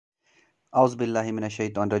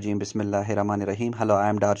Auzubillahiminash-shaytanir-rajim. Bismillahir-rahmanir-rahim. Hello, I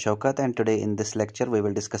am Dar Shaukat, and today in this lecture we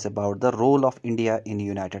will discuss about the role of India in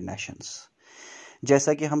United Nations.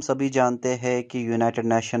 जैसा कि हम सभी जानते हैं कि United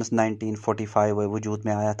Nations 1945 में वजूद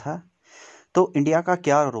में आया था, तो इंडिया का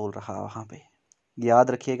क्या रोल रहा वहाँ पे।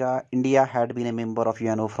 याद रखिएगा, India had been a member of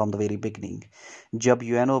UNO from the very beginning. जब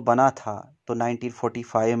यूएनओ बना था तो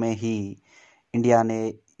 1945 में ही इंडिया ने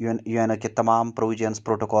यूएनओ के तमाम प्रोविजंस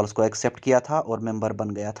प्रोटोकॉल्स को एक्सेप्ट किया था और मेंबर बन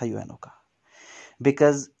गया था यूएनओ का।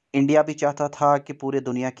 बिकॉज इंडिया भी चाहता था कि पूरे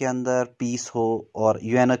दुनिया के अंदर पीस हो, और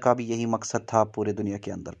यूएनओ का भी यही मकसद था, पूरे दुनिया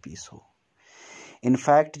के अंदर पीस हो।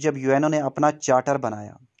 इनफैक्ट जब यूएनओ ने अपना चार्टर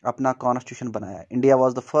बनाया, अपना कॉन्स्टिट्यूशन बनाया, India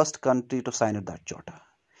was the first country to sign that charter.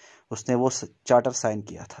 उसने वो चार्टर साइन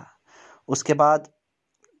किया था। उसके बाद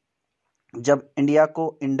जब इंडिया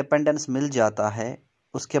को इंडिपेंडेंस मिल जाता है,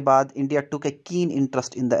 उसके बाद India took A keen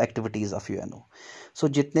interest in the activities of UNO. सो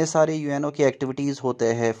जितने सारे यूएनओ के एक्टिविटीज़ होते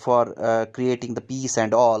हैं for creating the piece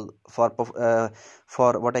and all,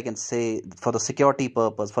 for what I can say, for the security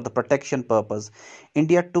purpose, for the protection purpose,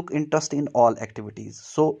 India took interest in all activities.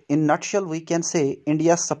 So in nutshell we can say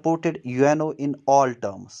India supported UNO in all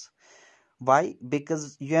terms. Why? Because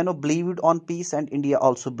UNO believed on peace and India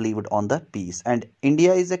also believed on the peace. And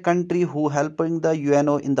India is a country who helping the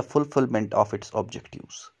UNO in the fulfillment of its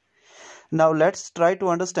objectives. Now let's try to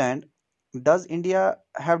understand, does India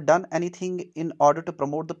have done anything in order to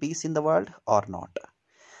promote the peace in the world or not?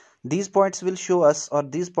 These points will show us, or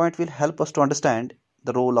these points will help us to understand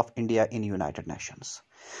the role of India in United Nations.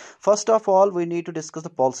 First of all, we need to discuss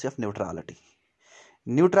the policy of neutrality.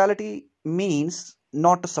 Neutrality means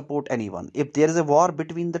not to support anyone. If there is a war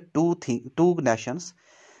between the two nations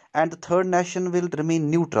and the third nation will remain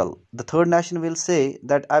neutral, the third nation will say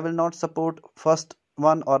that I will not support first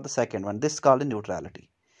one or the second one. This is called neutrality.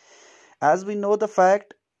 As we know the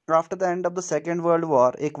fact, after the end of the Second World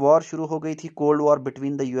War, एक war शुरू हो गई थी, cold war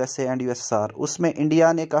between the USA and USSR. उसमें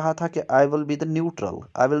India ने कहा था कि I will be the neutral,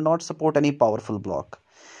 I will not support any powerful block.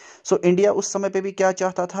 So India उस समय पे भी क्या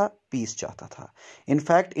चाहता था? पीस चाहता था.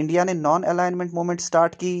 इनफैक्ट इंडिया ने नॉन अलाइनमेंट मूवमेंट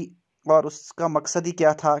स्टार्ट की, और उसका मकसद ही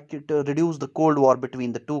क्या था कि to reduce the cold war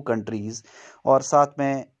between the two countries, और साथ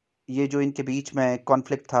में ये जो इनके बीच में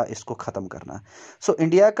कॉन्फ्लिक्ट था इसको ख़त्म करना. सो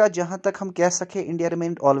इंडिया का जहाँ तक हम कह सके, India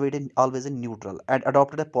remained always in neutral and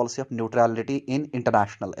adopted a policy of neutrality in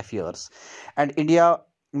international affairs. And India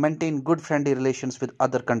maintain good friendly relations with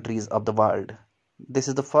other countries of the world. This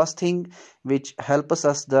is the first thing which helps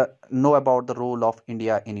us know about the role of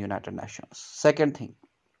India in United Nations. Second thing,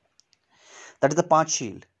 that is the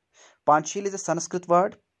Panchsheel. Panchsheel is a Sanskrit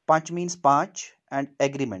word. Panch means Panch, and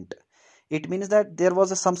agreement. It means that there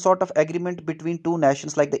was some sort of agreement between two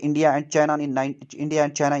nations like the India and China in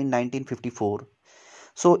 1954.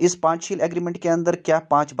 सो इस पांचशील agreement के अंदर क्या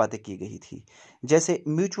 5 बातें की गई थी, जैसे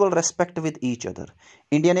mutual respect with each other.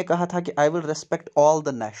 India ने कहा था कि I will respect all the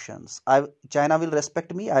Nations, China will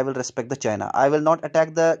respect me, I will respect the China, I will not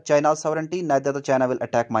attack the China sovereignty, neither the China will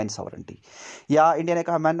attack mine sovereignty. या India ने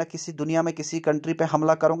कहा, मैं ना किसी दुनिया में किसी कंट्री पे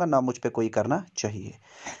हमला करूंगा, ना मुझ पे कोई करना चाहिए.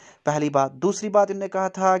 पहली बात. दूसरी बात, इन्होंने कहा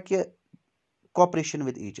था कि cooperation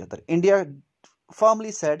with each other. India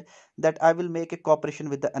firmly said that I will make a cooperation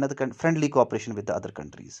with the friendly cooperation with the other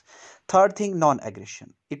countries. Third thing, non-aggression.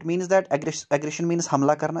 It means that aggression means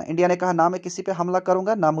हमला करना. इंडिया ने कहा, ना मैं किसी पे हमला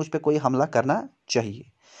करूंगा, ना मुझ पे कोई हमला करना चाहिए.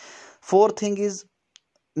 Fourth thing is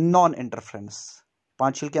non-interference.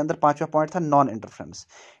 पांचशील के अंदर 5वां पॉइंट था नॉन इंटरफेरेंस.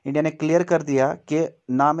 इंडिया ने क्लियर कर दिया कि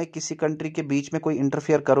ना मैं किसी कंट्री के बीच में कोई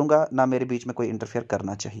इंटरफेयर करूंगा, ना मेरे बीच में कोई इंटरफेयर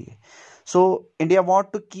करना चाहिए. So India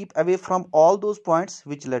want to keep away from all those points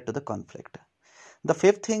which led to the conflict. The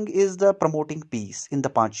fifth thing is the promoting peace in the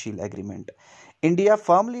Panchsheel agreement. India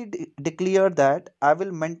firmly declared that I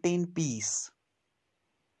will maintain peace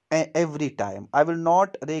every time. I will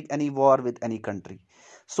not wage any war with any country.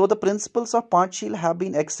 So the principles of Panchsheel have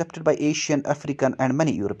been accepted by Asian, African and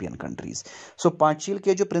many European countries. So Panchsheel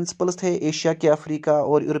के जो principles थे Asia के, Africa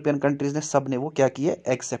और European countries ने सब ने वो क्या किए?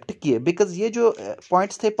 एक्सेप्ट किए. बिकॉज ये जो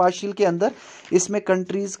पॉइंट्स थे Panchsheel के अंदर, इसमें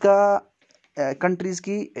कंट्रीज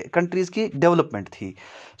की डेवलपमेंट थी.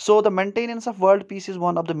 So the maintenance of world peace is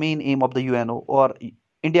one of the main M of the UNO, और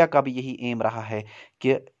इंडिया का भी यही एम रहा है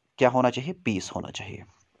कि क्या होना चाहिए? पीस होना चाहिए.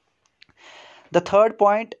 The third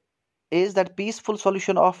point is that peaceful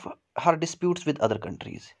solution of her disputes with other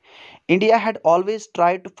countries. India had always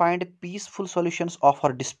tried to find peaceful solutions of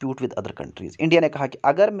her dispute with other countries. India ने कहा कि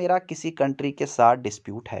अगर मेरा किसी कंट्री के साथ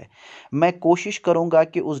डिस्प्यूट है, मैं कोशिश करूंगा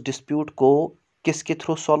कि उस डिस्प्यूट को किसके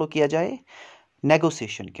थ्रू सॉल्व किया जाए?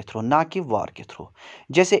 नेगोशिएशन के थ्रू, ना कि वार के थ्रू.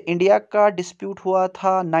 जैसे इंडिया का डिस्प्यूट हुआ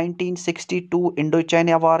था 1962 इंडो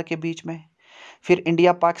चाइना वार के बीच में, फिर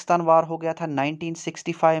इंडिया पाकिस्तान वार हो गया था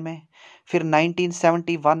 1965 में। फिर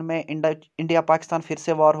 1971 में इंडिया पाकिस्तान फिर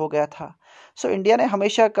से वार हो गया था। सो इंडिया ने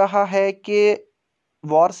हमेशा कहा है कि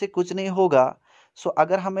वॉर से कुछ नहीं होगा। सो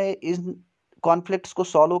अगर हमें इन कॉन्फ्लिक्ट्स को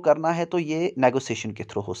सॉल्व करना है तो ये नेगोशिएशन के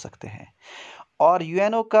थ्रू हो सकते हैं। और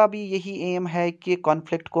यूएनओ का भी यही एम है कि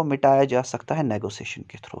कॉन्फ्लिक्ट को मिटाया जा सकता है नेगोशिएशन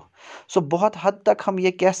के थ्रू। सो बहुत हद तक हम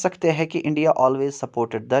ये कह सकते हैं कि India always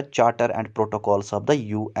supported the charter and protocols of the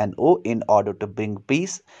UNO in order to bring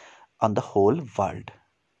peace on the whole world.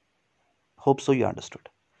 Hope so you understood.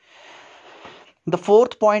 The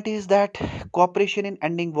fourth point is that cooperation in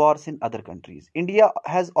ending wars in other countries. India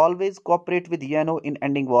has always cooperated with UNO in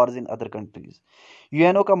ending wars in other countries.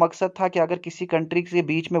 UNO का मकसद था कि अगर किसी country के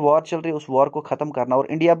बीच में war चल रही है उस वॉर को खत्म करना, और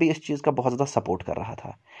इंडिया भी इस चीज़ का बहुत ज़्यादा सपोर्ट कर रहा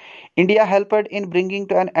था। India हेल्पेड in bringing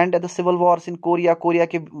to N and the civil Wars in Korea. Korea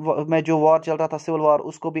के में जो वॉर चल रहा था सिविल वॉर,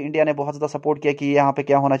 उसको भी इंडिया ने बहुत ज़्यादा सपोर्ट किया कि यहाँ पे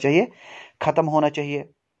क्या होना चाहिए, ख़त्म होना चाहिए।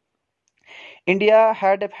 India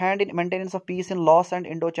had hand in maintenance of peace in loss and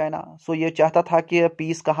Indo China. सो ये चाहता था कि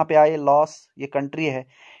पीस कहाँ पे आए, लॉस ये कंट्री है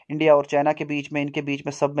इंडिया और चाइना के बीच में, इनके बीच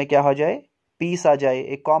में सब में क्या हो जाए, पीस आ जाए,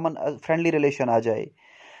 एक कॉमन फ्रेंडली रिलेशन आ जाए।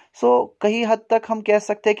 सो कई हद तक हम कह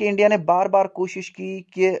सकते हैं कि इंडिया ने बार बार कोशिश की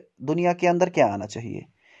कि दुनिया के अंदर क्या आना चाहिए,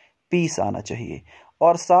 पीस आना चाहिए,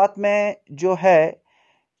 और साथ में जो है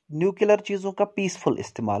न्यूक्लियर चीज़ों का पीसफुल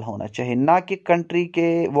इस्तेमाल होना चाहिए, ना कि कंट्री के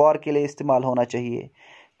वॉर के लिए इस्तेमाल होना चाहिए।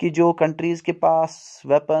 कि जो कंट्रीज़ के पास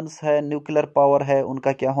वेपन्स है, न्यूक्लियर पावर है,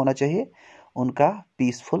 उनका क्या होना चाहिए, उनका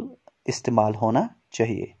पीसफुल इस्तेमाल होना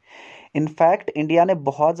चाहिए। इनफैक्ट इंडिया ने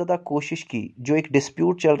बहुत ज़्यादा कोशिश की, जो एक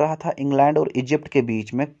डिस्प्यूट चल रहा था इंग्लैंड और इजिप्ट के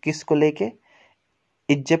बीच में, किसको लेके,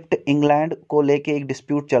 इजिप्ट इंग्लैंड को लेके एक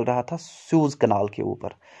डिस्प्यूट चल रहा था सूज कनाल के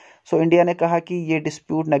ऊपर। सो इंडिया ने कहा कि ये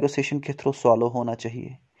डिस्प्यूट नेगोशिएशन के थ्रू सॉल्व होना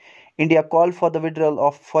चाहिए। India call for the withdrawal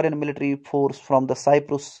of foreign military force from the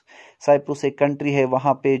Cyprus. Cyprus एक कंट्री है,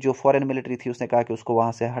 वहाँ पे जो फॉरेन मिलिट्री थी उसने कहा कि उसको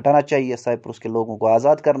वहाँ से हटाना चाहिए, साइप्रस के लोगों को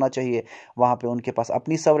आज़ाद करना चाहिए, वहाँ पे उनके पास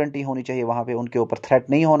अपनी सॉवरेंटी होनी चाहिए, वहाँ पे उनके ऊपर थ्रेट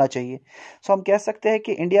नहीं होना चाहिए। सो हम कह सकते हैं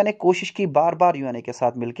कि इंडिया ने कोशिश की बार बार यूएनओ के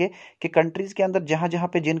साथ मिलकर कि कंट्रीज़ के अंदर जहाँ जहाँ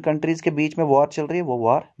पे जिन कंट्रीज़ के बीच में वॉर चल रही है वो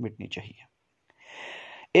वॉर मिटनी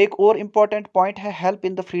चाहिए। एक और इम्पॉर्टेंट पॉइंट है help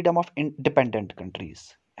in the freedom of independent countries.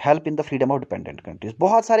 Help in the freedom of dependent countries.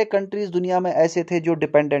 बहुत सारे कंट्रीज दुनिया में ऐसे थे जो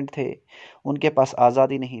डिपेंडेंट थे, उनके पास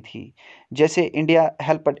आज़ादी नहीं थी। जैसे India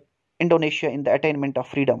help Indonesia in the attainment of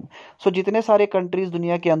freedom. सो जितने सारे कंट्रीज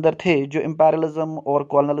दुनिया के अंदर थे जो इम्पेरियलिज्म और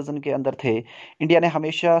कॉलोनलिज्म के अंदर थे, इंडिया ने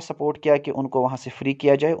हमेशा सपोर्ट किया कि उनको वहाँ से फ्री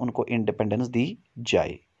किया जाए, उनको इंडिपेंडेंस दी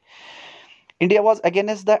जाए। India was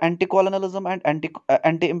against the anti colonialism and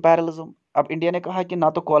anti imperialism. अब इंडिया ने कहा कि ना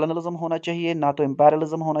तो कॉलोनलिज्म होना चाहिए ना तो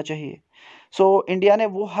इम्पेरियलिज्म होना चाहिए। सो इंडिया ने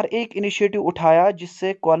वो हर एक इनिशिएटिव उठाया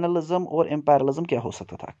जिससे कॉलोनलिज्म और इम्पेरियलिज्म क्या हो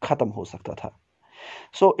सकता था, खत्म हो सकता था।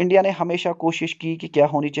 सो इंडिया ने हमेशा कोशिश की कि क्या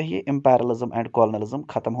होनी चाहिए, इम्पेरियलिज्म एंड कॉलोनलिज्म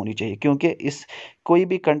खत्म होनी चाहिए, क्योंकि इस कोई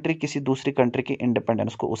भी कंट्री किसी दूसरी कंट्री की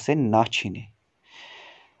इंडिपेंडेंस को उससे ना छीने।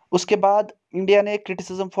 उसके बाद इंडिया ने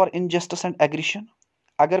criticism for injustice and aggression.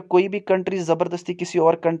 अगर कोई भी कंट्री ज़बरदस्ती किसी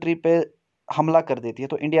और कंट्री पे हमला कर देती है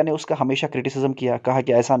तो इंडिया ने उसका हमेशा क्रिटिसिज्म किया, कहा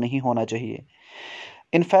कि ऐसा नहीं होना चाहिए।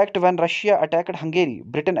 In fact when Russia attacked Hungary,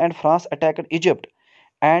 Britain and France attacked Egypt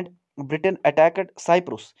and Britain attacked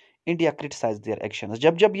Cyprus, India criticise their actions.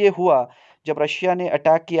 जब जब ये हुआ, जब रशिया ने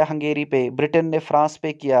अटैक किया हंगेरी पे, ब्रिटेन ने फ्रांस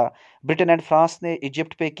पे किया, ब्रिटेन एंड फ्रांस ने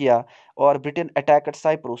इजिप्ट पे किया, और Britain attacked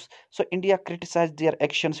Cyprus, so India criticise their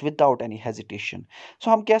actions without any hesitation.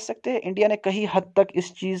 सो हम कह सकते हैं इंडिया ने कई हद तक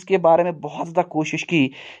इस चीज़ के बारे में बहुत ज़्यादा कोशिश की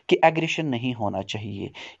कि एग्रेशन नहीं होना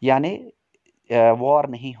चाहिए, यानी वॉर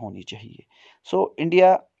नहीं होनी चाहिए। So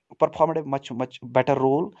India performed a much much better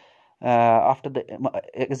role after the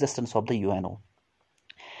existence of the UNO.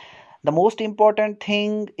 The most important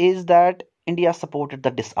thing is that India supported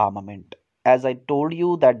the disarmament. As I told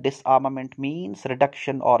you that disarmament means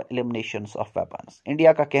reduction or eliminations of weapons.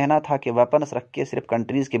 India का कहना था कि weapons रख के सिर्फ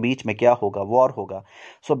countries के बीच में क्या होगा, वॉर होगा।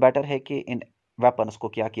 सो बेटर है कि इन वेपन्स को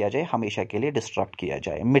क्या किया जाए, हमेशा के लिए डिस्ट्रक्ट किया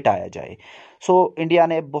जाए, मिटाया जाए। सो इंडिया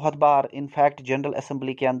ने बहुत बार, इनफैक्ट जनरल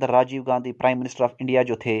असेंबली के अंदर Rajiv Gandhi prime minister of India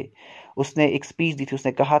जो थे, उसने एक स्पीच दी थी,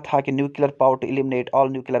 उसने कहा था कि nuclear power to eliminate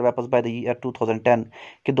all nuclear weapons by the year 2010,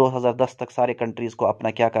 कि 2010 तक सारे कंट्रीज को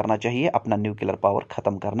अपना क्या करना चाहिए, अपना न्यूक्लियर पावर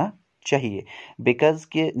ख़त्म करना चाहिए। बिकॉज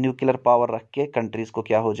के न्यूक्लियर पावर रख के कंट्रीज को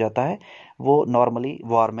क्या हो जाता है, वो नॉर्मली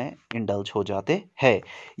वॉर में इंडल्ज हो जाते हैं।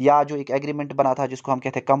 या जो एक एग्रीमेंट बना था जिसको हम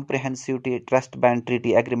कहते हैं comprehensive trust band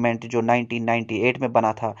treaty agreement, जो 1998 में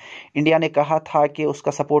बना था, इंडिया ने कहा था कि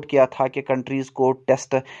उसका सपोर्ट किया था कि कंट्रीज को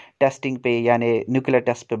टेस्टिंग पे यानी न्यूक्लियर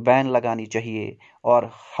टेस्ट पे बैन लगानी चाहिए और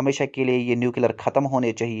हमेशा के लिए ये न्यूक्लियर ख़त्म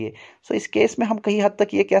होने चाहिए। सो इस केस में हम कई हद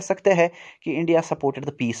तक ये कह सकते हैं कि India supported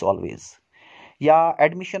the piece always. या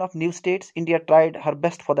admission of new states, India tried her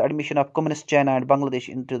best for the admission of communist China and Bangladesh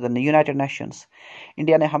into the United Nations.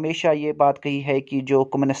 India ने हमेशा ये बात कही है कि जो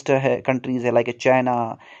कम्युनिस्ट है कंट्रीज है लाइक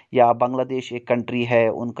चाइना या बांग्लादेश एक कंट्री है,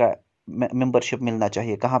 उनका मेंबरशिप मिलना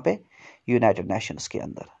चाहिए कहाँ पे, यूनाइटेड नेशंस के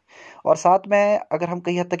अंदर। और साथ में अगर हम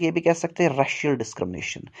कहीं हद तक ये भी कह सकते हैं रेशियल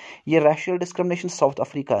डिस्क्रिमिनेशन, ये रेशियल डिस्क्रिमिनेशन साउथ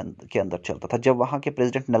अफ्रीका के अंदर चलता था जब वहाँ के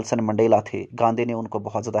प्रेसिडेंट नेल्सन मंडेला थे। गांधी ने उनको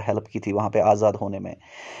बहुत ज़्यादा हेल्प की थी वहाँ पे आज़ाद होने में।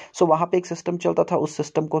 सो वहाँ पे एक सिस्टम चलता था, उस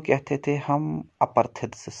सिस्टम को कहते थे हम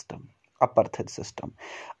अपर्थिद सिस्टम। अपर्थिद सिस्टम,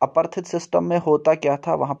 अपर्थिद सिस्टम में होता क्या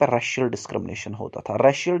था, वहाँ पर रेशियल डिस्क्रिमिनेशन होता था।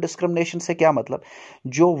 रेशियल डिस्क्रिमिनेशन से क्या मतलब,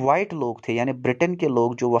 जो वाइट लोग थे यानी ब्रिटेन के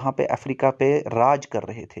लोग जो वहाँ पे अफ्रीका पे राज कर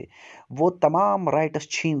रहे थे, वो तमाम राइट्स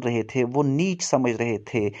छीन रहे थे, वो नीच समझ रहे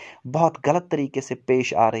थे, बहुत गलत तरीके से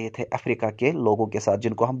पेश आ रहे थे अफ्रीका के लोगों के साथ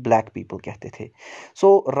जिनको हम ब्लैक पीपल कहते थे।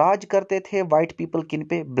 सो राज करते थे वाइट पीपल किन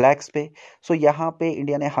पे, ब्लैक्स पे। सो यहाँ पे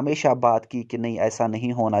इंडिया ने हमेशा बात की कि नहीं ऐसा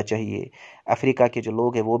नहीं होना चाहिए, अफ्रीका के जो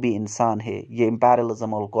लोग हैं वो भी इंसान है, ये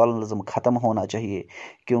इम्पेरियलिज्म और कॉलोनिज्म ख़त्म होना चाहिए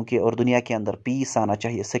क्योंकि और दुनिया के अंदर पीस आना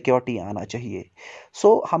चाहिए, सिक्योरिटी आना चाहिए।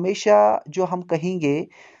 सो हमेशा जो हम कहेंगे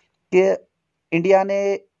कि इंडिया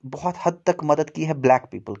ने बहुत हद तक मदद की है ब्लैक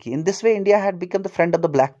पीपल की। In this way India had become the friend of the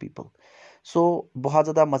black people. सो बहुत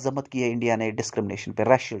ज़्यादा मजम्मत की है इंडिया ने डिस्क्रिमिनेशन पे,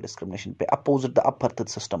 रेशियल डिस्क्रिमिनेशन पे, opposite the अपर्थिद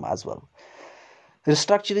system as well.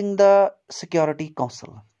 Restructuring the security council,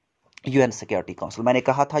 UN security council, मैंने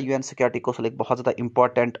कहा था यूएन सिक्योरिटी काउंसिल एक बहुत ज़्यादा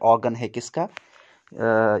इंपॉर्टेंट ऑर्गन है किसका,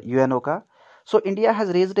 यूएनओ का। So India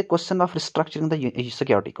has raised A question of restructuring the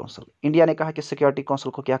security council. India ने कहा कि सिक्योरिटी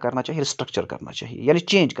काउंसिल को क्या करना चाहिए, रिस्ट्रक्चर करना चाहिए यानी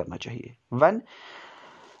चेंज करना चाहिए। When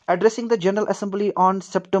addressing the general assembly on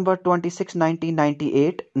सितंबर 26,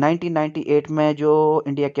 1998 में जो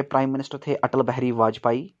इंडिया के प्राइम मिनिस्टर थे अटल बिहारी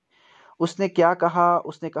वाजपेयी, उसने क्या कहा,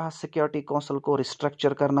 उसने कहा सिक्योरिटी काउंसिल को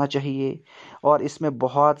रिस्ट्रक्चर करना चाहिए और इसमें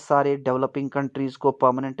बहुत सारे डेवलपिंग कंट्रीज़ को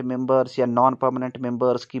परमानेंट मेंबर्स या नॉन परमानेंट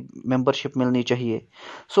मेंबर्स की मेंबरशिप मिलनी चाहिए।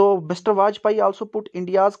 सो mister Vajpayee also put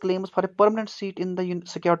India's claims for a permanent seat in the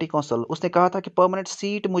security council. उसने कहा था कि परमानेंट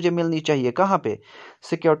सीट मुझे मिलनी चाहिए, कहाँ पे,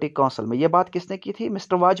 सिक्योरिटी काउंसिल में। यह बात किसने की थी,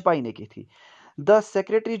 मिस्टर वाजपेयी ने की थी। The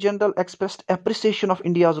Secretary General expressed appreciation of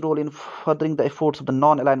India's role in furthering the efforts of the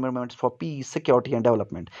non-aligned movements for peace, security and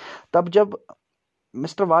development. तब जब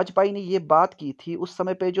मिस्टर वाजपेयी ने ये बात की थी, उस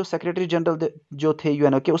समय पे जो सेक्रेटरी जनरल जो थे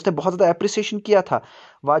यूएनओ के, उसने बहुत ज़्यादा अप्रिसिएशन किया था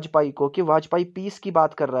वाजपेयी को कि वाजपेयी पीस की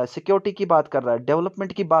बात कर रहा है, सिक्योरिटी की बात कर रहा है,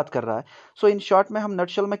 डेवलपमेंट की बात कर रहा है। सो इन शॉर्ट में हम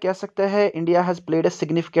नटशल में कह सकते हैं India has played a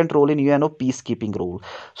significant role in UNO peace keeping role.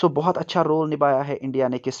 सो बहुत अच्छा रोल निभाया है इंडिया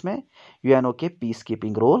ने किस में, यूएनओ के पीस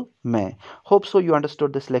कीपिंग रोल में। Hope so you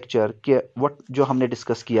understood this lecture कि व्हाट जो हमने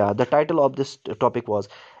डिस्कस किया। The title of this topic was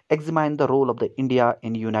examine the role of the India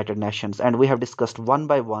in United Nations, and we have discussed one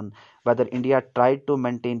by one whether India tried to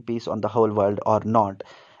maintain peace on the whole world or not,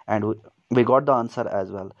 and we got the answer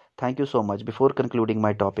as well. Thank you so much. Before concluding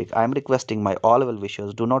my topic, I am requesting my all well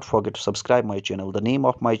wishers, do not forget to subscribe my channel. The name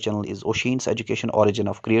of my channel is Oshin's Education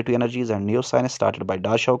Origin of Creative Energies and Neuroscience, started by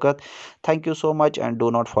Dar Shaukat. Thank you so much, and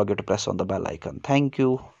do not forget to press on the bell icon. Thank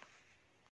you.